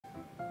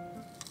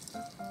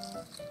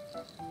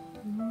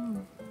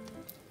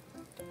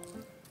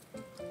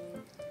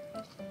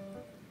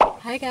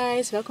Hi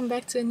guys, welcome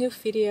back to a new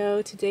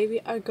video. Today we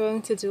are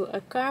going to do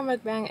a car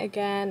mukbang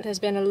again. It has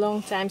been a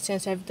long time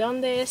since I've done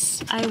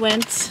this. I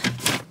went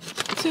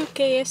to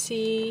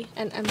KFC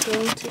and I'm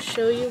going to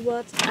show you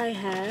what I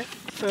have.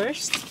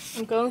 First,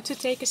 I'm going to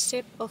take a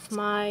sip of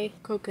my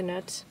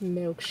coconut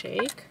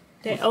milkshake.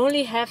 They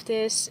only have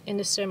this in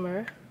the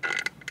summer.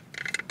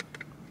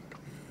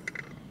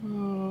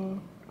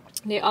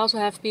 They also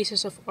have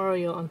pieces of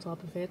Oreo on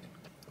top of it.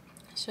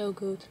 So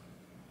good.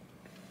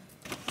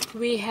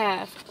 We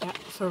have a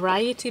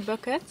variety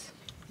bucket.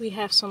 We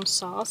have some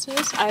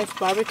sauces. I have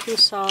barbecue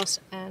sauce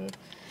and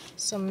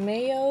some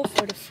mayo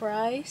for the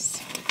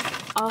fries.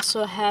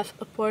 Also have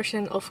a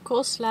portion of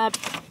coleslaw,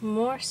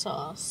 more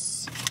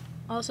sauce.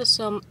 Also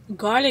some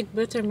garlic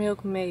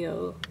buttermilk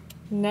mayo.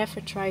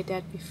 Never tried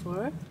that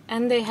before.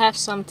 And they have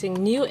something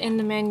new in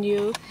the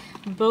menu.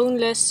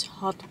 Boneless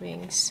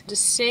Hotwings. The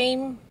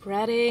same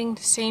breading,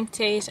 the same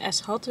taste as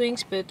hot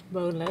wings, but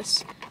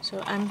boneless.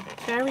 So I'm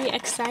very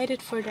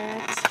excited for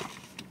that.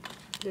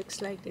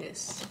 Looks like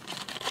this.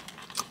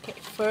 Okay,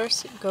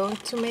 first going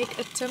to make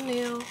a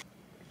thumbnail.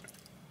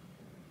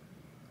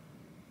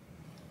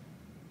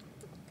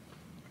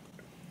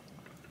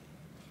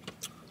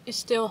 It's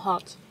still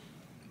hot,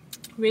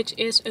 which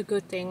is a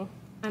good thing.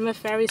 I'm a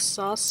very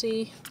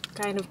saucy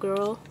kind of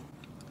girl.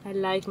 I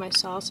like my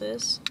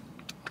sauces.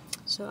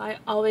 So I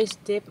always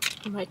dip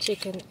my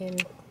chicken in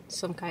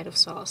some kind of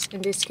sauce.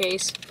 In this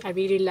case, I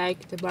really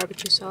like the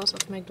barbecue sauce of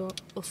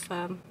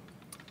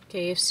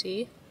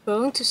KFC.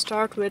 Going to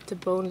start with the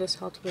boneless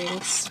hot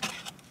wings.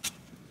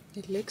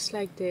 It looks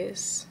like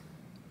this.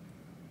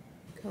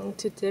 Going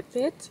to dip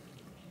it.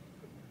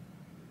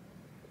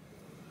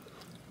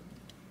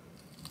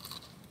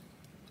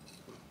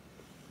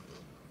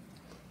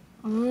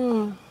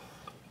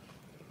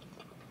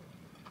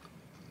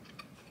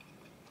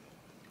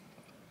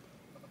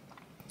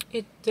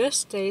 It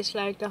does taste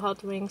like the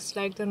hot wings,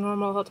 like the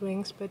normal hot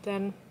wings, but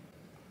then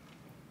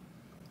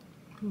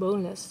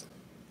boneless.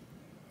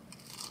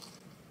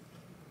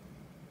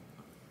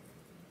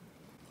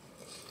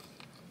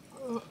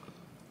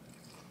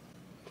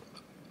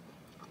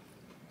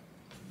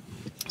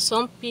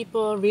 Some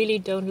people really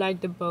don't like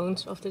the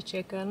bones of the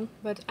chicken,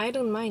 but I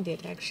don't mind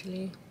it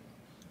actually.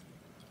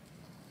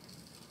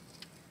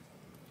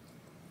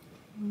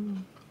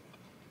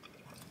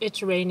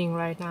 It's raining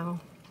right now.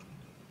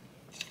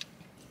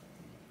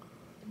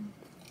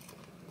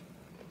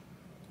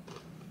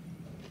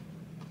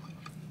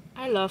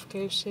 I love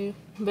KFC,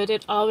 but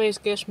it always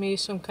gives me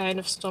some kind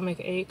of stomach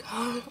ache,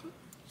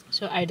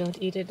 so I don't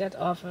eat it that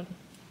often.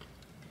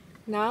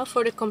 Now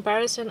for the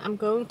comparison, I'm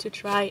going to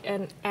try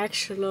an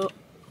actual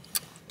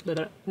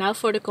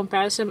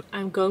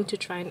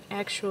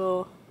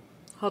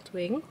hot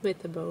wing with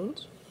the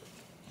bones.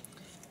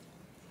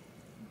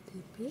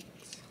 Dip it.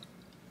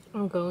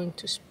 I'm going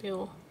to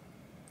spill.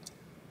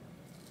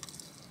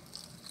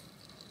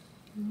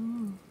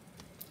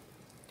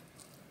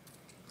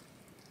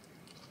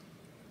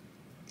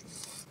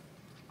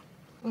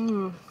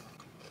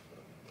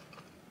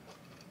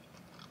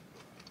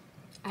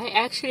 I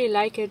actually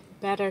like it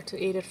better to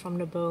eat it from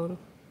the bone.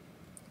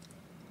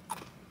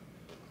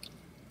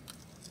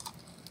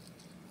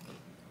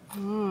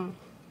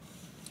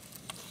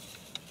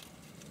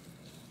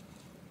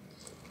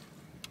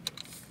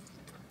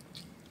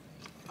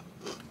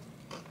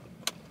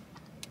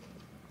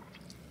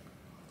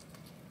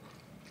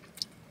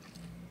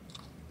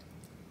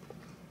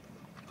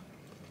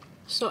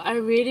 So I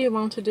really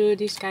want to do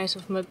these kinds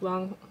of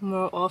mukbang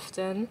more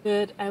often,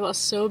 but I was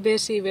so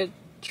busy with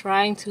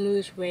trying to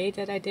lose weight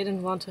that I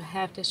didn't want to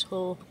have this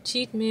whole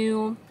cheat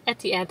meal. At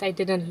the end I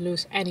didn't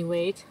lose any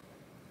weight,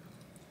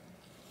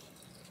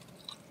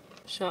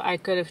 so I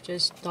could have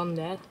just done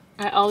that.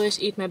 I always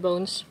eat my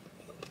bones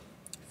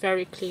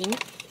very clean.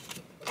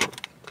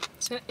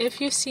 So if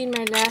you've seen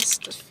my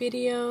last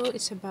video,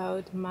 it's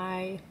about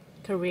my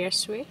career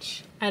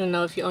switch. I don't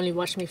know if you only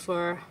watch me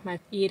for my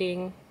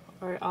eating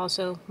or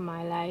also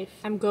my life.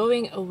 I'm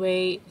going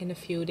away in a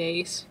few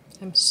days.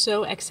 I'm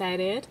so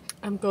excited.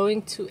 I'm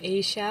going to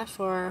Asia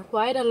for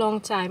quite a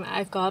long time.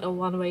 I've got a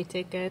one-way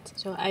ticket,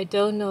 so I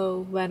don't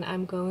know when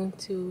I'm going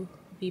to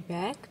be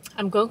back.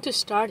 I'm going to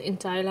start in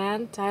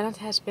Thailand. Thailand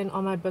has been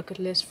on my bucket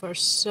list for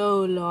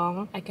so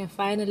long. I can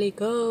finally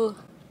go.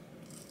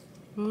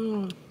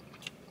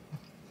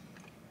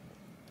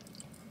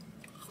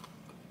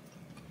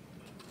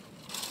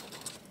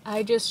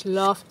 I just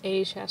love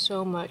Asia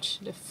so much.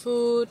 The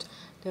food,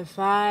 the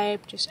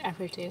vibe, just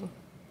everything.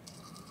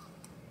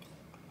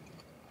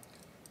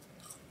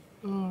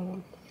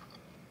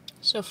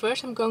 So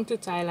first I'm going to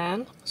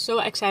Thailand. So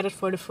excited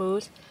for the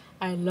food.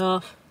 I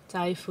love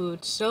Thai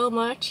food so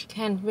much.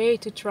 Can't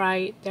wait to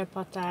try their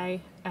pad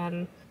Thai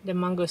and the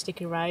mango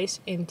sticky rice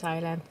in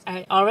Thailand.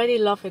 I already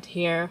love it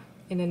here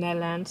in the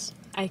Netherlands.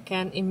 I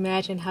can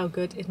imagine how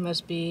good it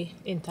must be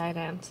in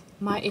Thailand.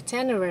 My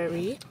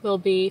itinerary will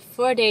be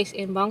 4 days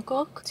in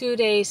Bangkok, 2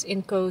 days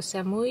in Koh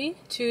Samui,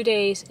 2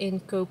 days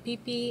in Koh Phi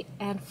Phi,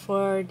 and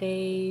 4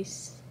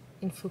 days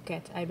in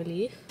Phuket, I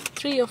believe.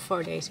 3 or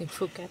 4 days in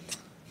Phuket.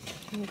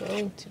 I'm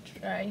going to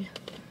try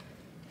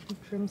a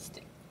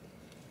drumstick.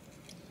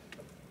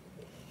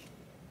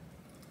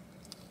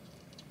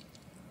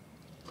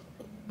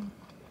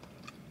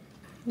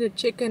 The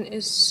chicken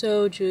is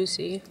so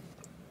juicy.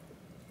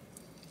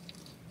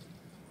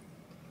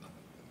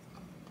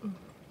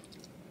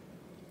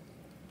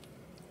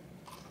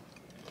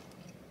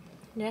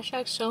 There's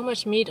like so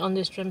much meat on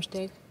this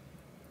drumstick.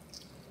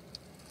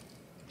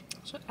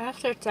 So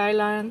after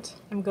Thailand,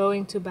 I'm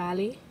going to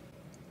Bali.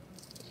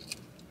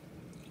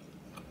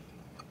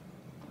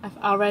 I've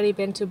already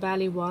been to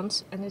Bali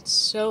once and it's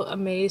so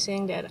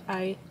amazing that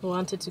I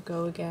wanted to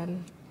go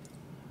again.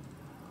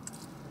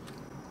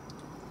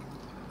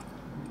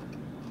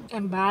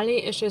 And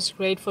Bali is just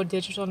great for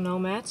digital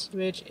nomads,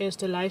 which is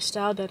the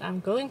lifestyle that I'm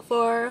going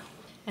for.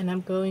 And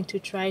I'm going to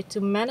try to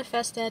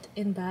manifest that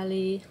in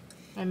Bali.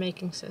 I'm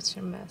making such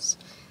a mess.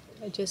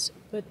 I just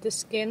put the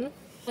skin.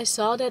 I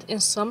saw that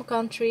in some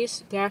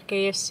countries, their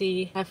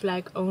KFC have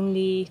like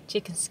only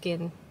chicken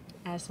skin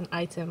as an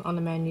item on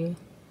the menu.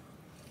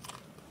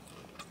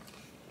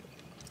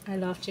 I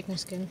love chicken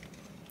skin.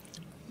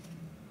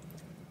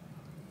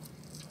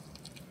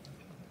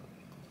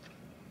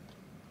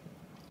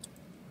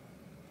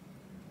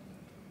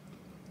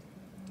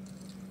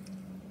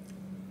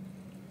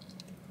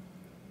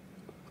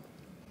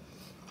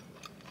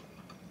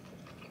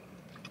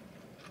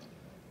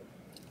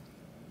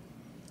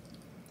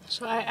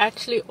 So I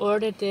actually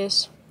ordered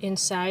this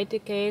inside the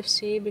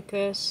KFC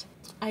because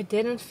I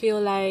didn't feel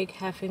like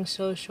having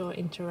social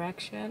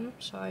interaction.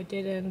 So I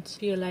didn't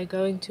feel like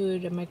going to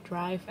the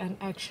McDrive and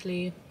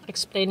actually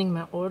explaining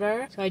my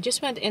order. So I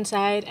just went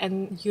inside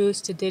and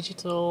used the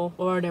digital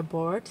order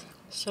board.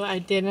 So I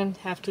didn't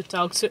have to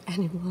talk to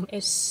anyone.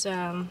 It's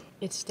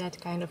that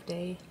kind of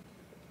day.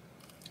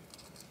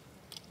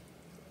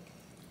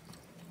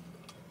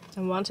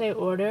 And once I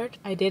ordered,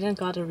 I didn't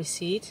got a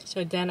receipt,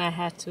 so then I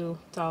had to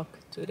talk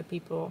to the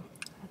people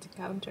at the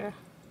counter.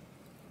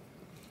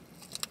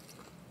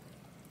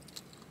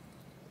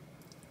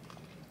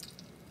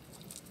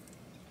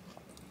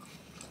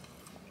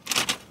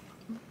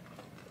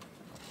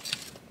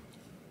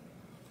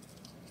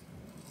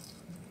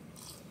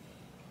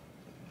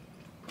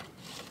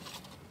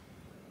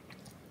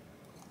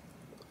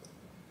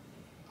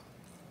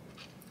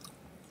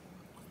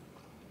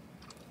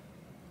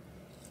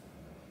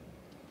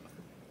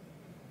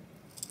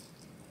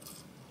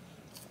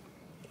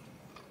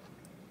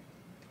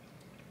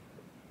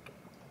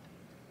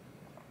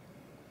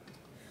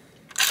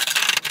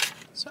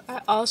 So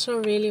I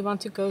also really want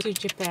to go to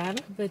Japan,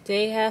 but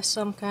they have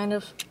some kind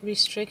of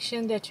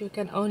restriction that you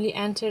can only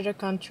enter the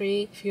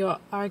country if you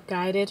are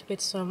guided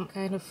with some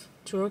kind of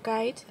tour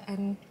guide,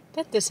 and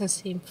that doesn't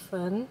seem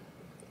fun.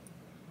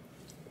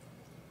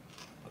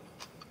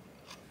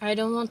 I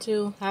don't want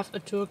to have a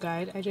tour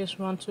guide, I just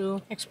want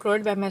to explore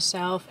it by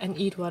myself and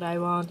eat what I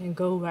want and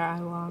go where I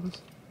want.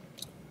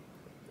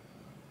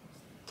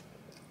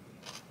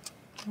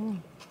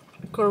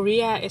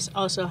 Korea is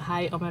also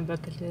high on my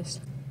bucket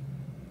list.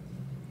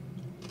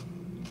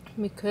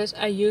 Because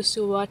I used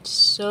to watch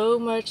so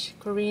much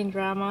Korean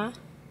drama,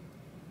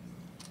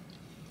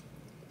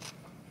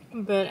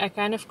 but I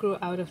kind of grew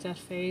out of that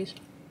phase.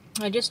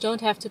 I just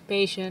don't have the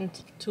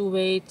patience to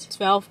wait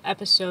 12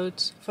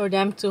 episodes for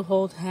them to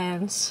hold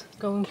hands.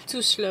 Going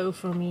too slow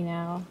for me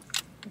now.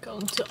 I'm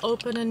going to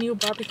open a new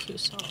barbecue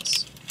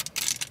sauce.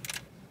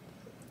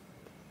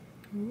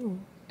 Ooh.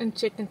 And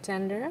chicken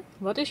tender.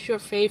 What is your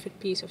favorite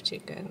piece of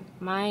chicken?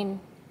 Mine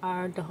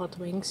are the hot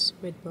wings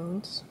with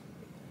bones.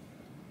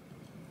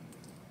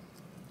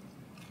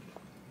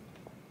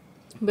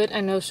 But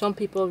I know some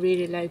people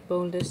really like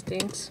boneless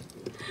things.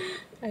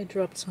 I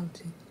dropped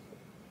something.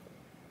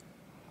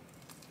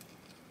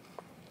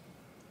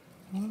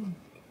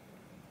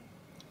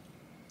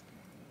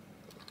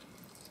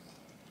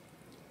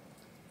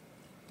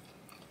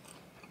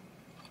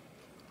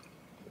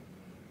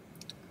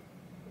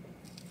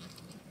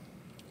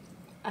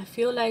 I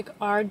feel like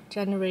our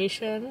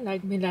generation,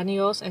 like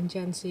millennials and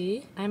Gen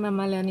Z, I'm a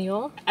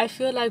millennial. I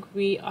feel like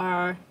we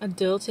are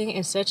adulting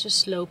in such a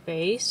slow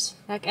pace.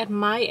 Like at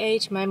my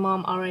age, my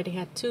mom already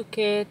had 2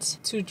 kids,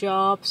 2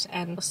 jobs,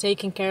 and was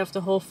taking care of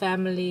the whole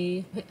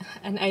family.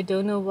 And I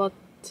don't know what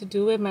to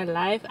do with my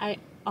life. I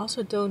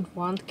also don't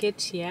want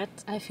kids yet.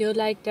 I feel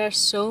like there's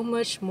so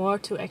much more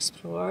to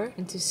explore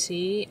and to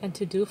see and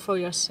to do for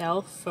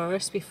yourself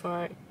first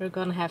before you're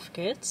gonna have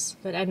kids.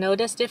 But I know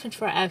that's different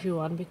for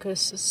everyone, because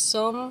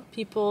some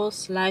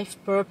people's life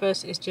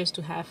purpose is just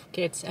to have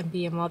kids and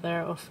be a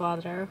mother or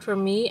father. For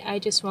me, I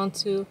just want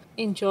to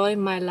enjoy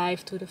my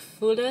life to the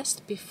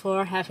fullest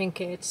before having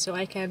kids, so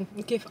I can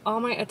give all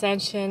my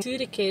attention to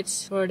the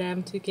kids for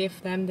them, to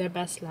give them their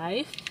best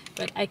life.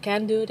 But I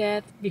can't do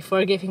that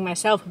before giving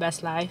myself a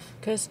best life.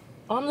 Because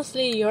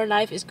honestly, your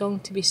life is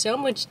going to be so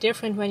much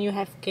different when you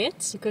have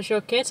kids. Because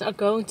your kids are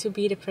going to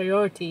be the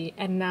priority.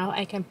 And now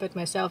I can put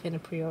myself in a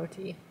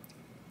priority.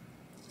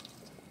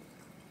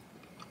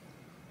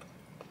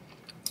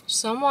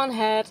 Someone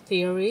had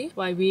theory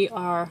why we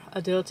are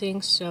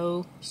adulting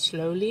so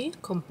slowly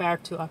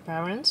compared to our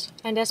parents.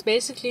 And that's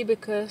basically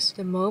because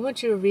the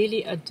moment you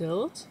really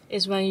adult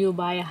is when you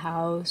buy a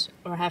house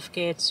or have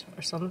kids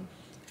or something.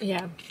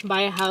 Yeah,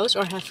 buy a house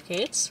or have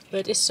kids.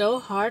 But it's so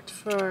hard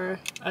for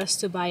us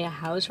to buy a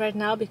house right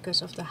now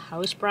because of the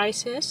house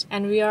prices.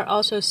 And we are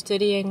also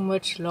studying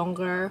much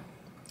longer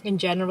in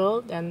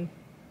general than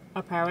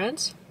our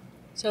parents.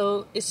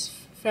 So it's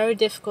very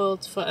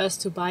difficult for us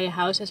to buy a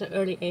house at an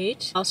early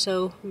age.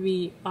 Also,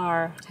 we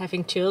are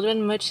having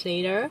children much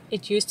later.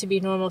 It used to be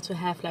normal to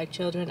have like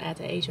children at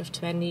the age of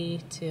 20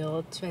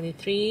 till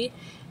 23.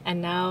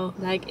 And now,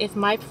 like, if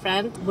my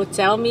friend would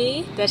tell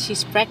me that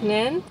she's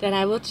pregnant, then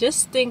I would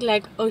just think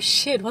like, oh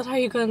shit, what are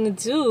you gonna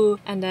do?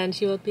 And then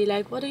she would be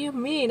like, what do you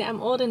mean?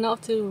 I'm old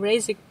enough to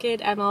raise a kid.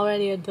 I'm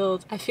already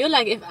adult. I feel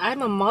like if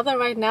I'm a mother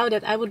right now,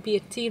 that I would be a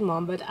teen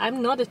mom, but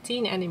I'm not a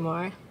teen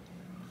anymore.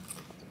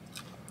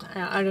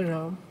 I don't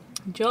know.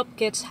 Job,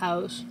 kids,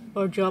 house,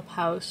 or job,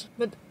 house.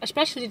 But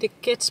especially the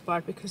kids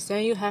part, because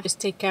then you have to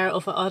take care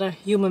of another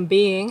human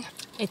being.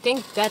 I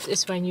think that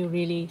is when you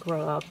really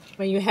grow up.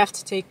 When you have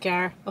to take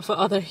care of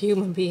another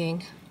human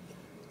being.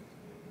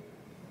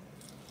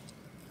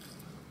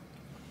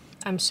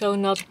 I'm so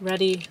not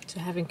ready to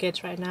having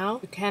kids right now.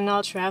 You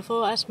cannot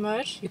travel as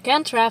much. You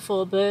can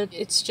travel, but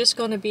it's just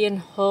gonna be a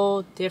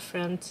whole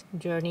different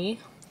journey.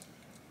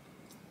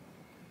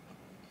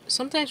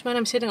 Sometimes when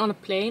I'm sitting on a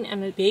plane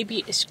and a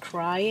baby is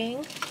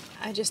crying,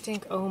 I just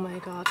think, oh my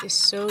god, it's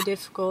so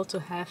difficult to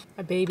have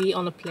a baby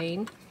on a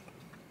plane.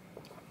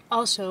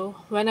 Also,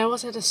 when I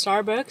was at a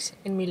Starbucks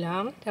in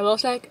Milan, there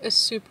was like a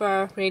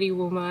super pretty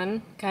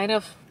woman, kind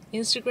of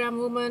Instagram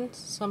woman,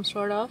 some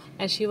sort of.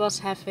 And she was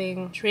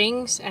having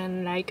drinks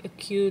and like a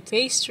cute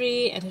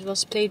pastry, and it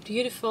was played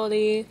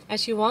beautifully. And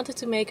she wanted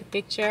to make a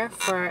picture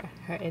for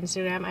her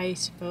Instagram, I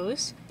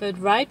suppose.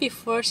 But right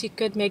before she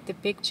could make the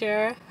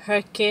picture,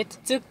 her kid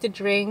took the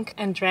drink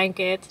and drank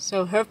it.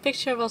 So her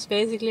picture was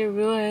basically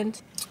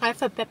ruined. I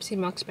have a Pepsi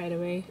Max, by the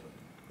way.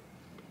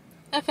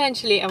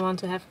 Eventually I want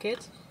to have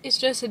kids. It's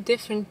just a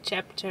different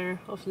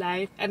chapter of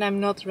life, and I'm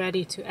not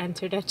ready to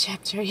enter that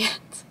chapter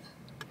yet.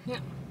 Yeah.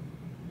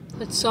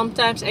 But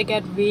sometimes I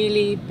get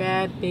really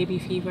bad baby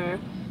fever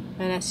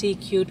when I see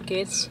cute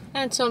kids.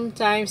 And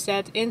sometimes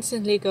that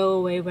instantly go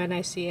away when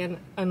I see an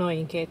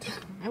annoying kid.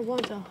 I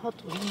want a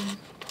hot wing.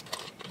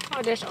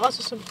 Oh, there's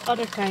also some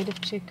other kind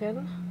of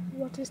chicken.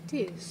 What is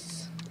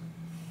this?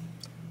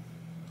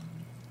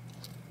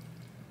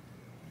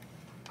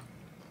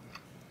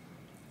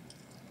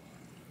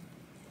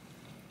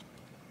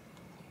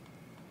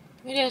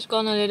 Maybe it's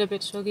gone a little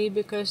bit soggy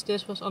because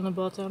this was on the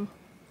bottom.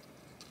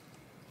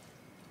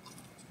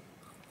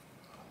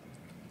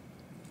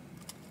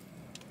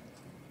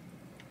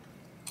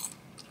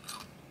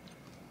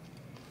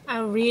 I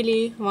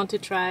really want to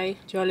try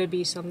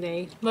Jollibee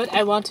someday, but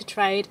I want to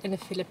try it in the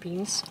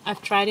Philippines.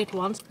 I've tried it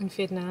once in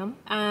Vietnam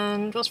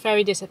and it was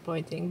very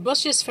disappointing. It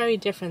was just very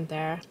different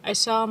there. I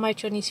saw my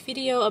Chinese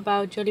video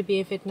about Jollibee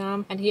in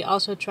Vietnam, and he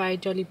also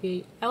tried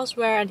Jollibee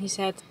elsewhere, and he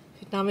said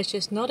Vietnam is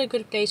just not a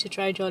good place to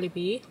try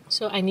Jollibee,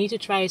 so I need to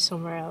try it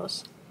somewhere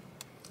else.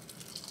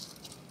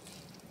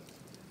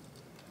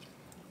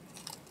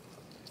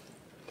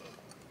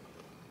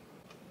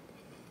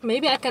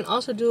 Maybe I can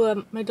also do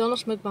a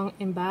McDonald's mukbang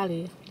in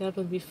Bali. That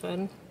would be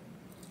fun.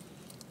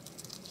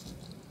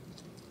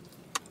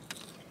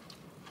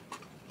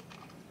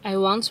 I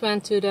once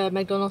went to the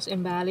McDonald's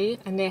in Bali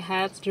and they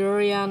had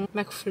durian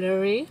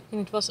McFlurry.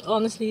 And it was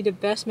honestly the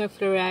best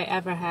McFlurry I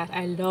ever had.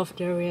 I love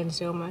durian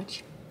so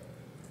much.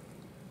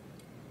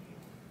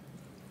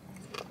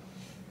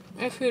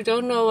 If you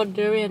don't know what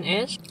durian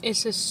is,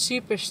 it's a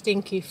super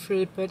stinky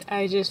fruit, but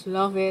I just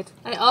love it.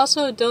 I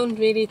also don't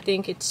really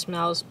think it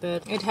smells,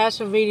 but it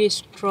has a really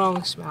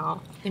strong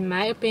smell. In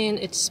my opinion,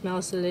 it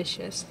smells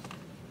delicious.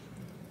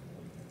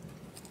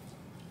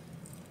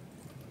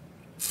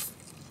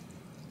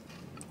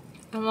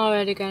 I'm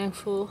already getting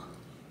full.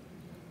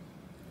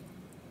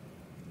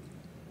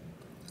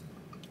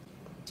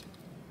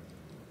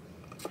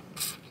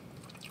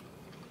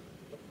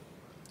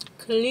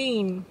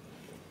 Clean.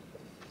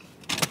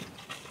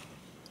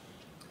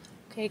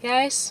 Okay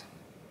guys,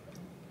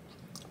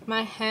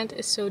 my hand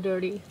is so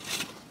dirty.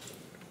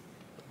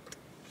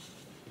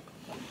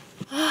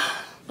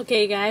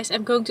 Okay guys,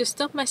 I'm going to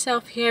stop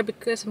myself here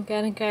because I'm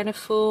getting kind of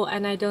full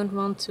and I don't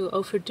want to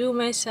overdo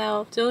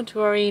myself. Don't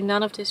worry,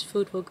 none of this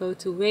food will go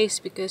to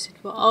waste because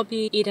it will all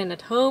be eaten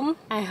at home.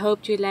 I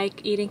hope you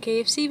like eating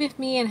KFC with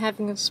me and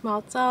having a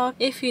small talk.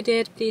 If you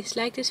did, please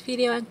like this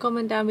video and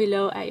comment down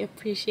below. I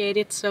appreciate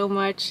it so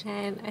much,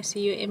 and I see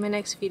you in my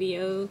next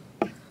video.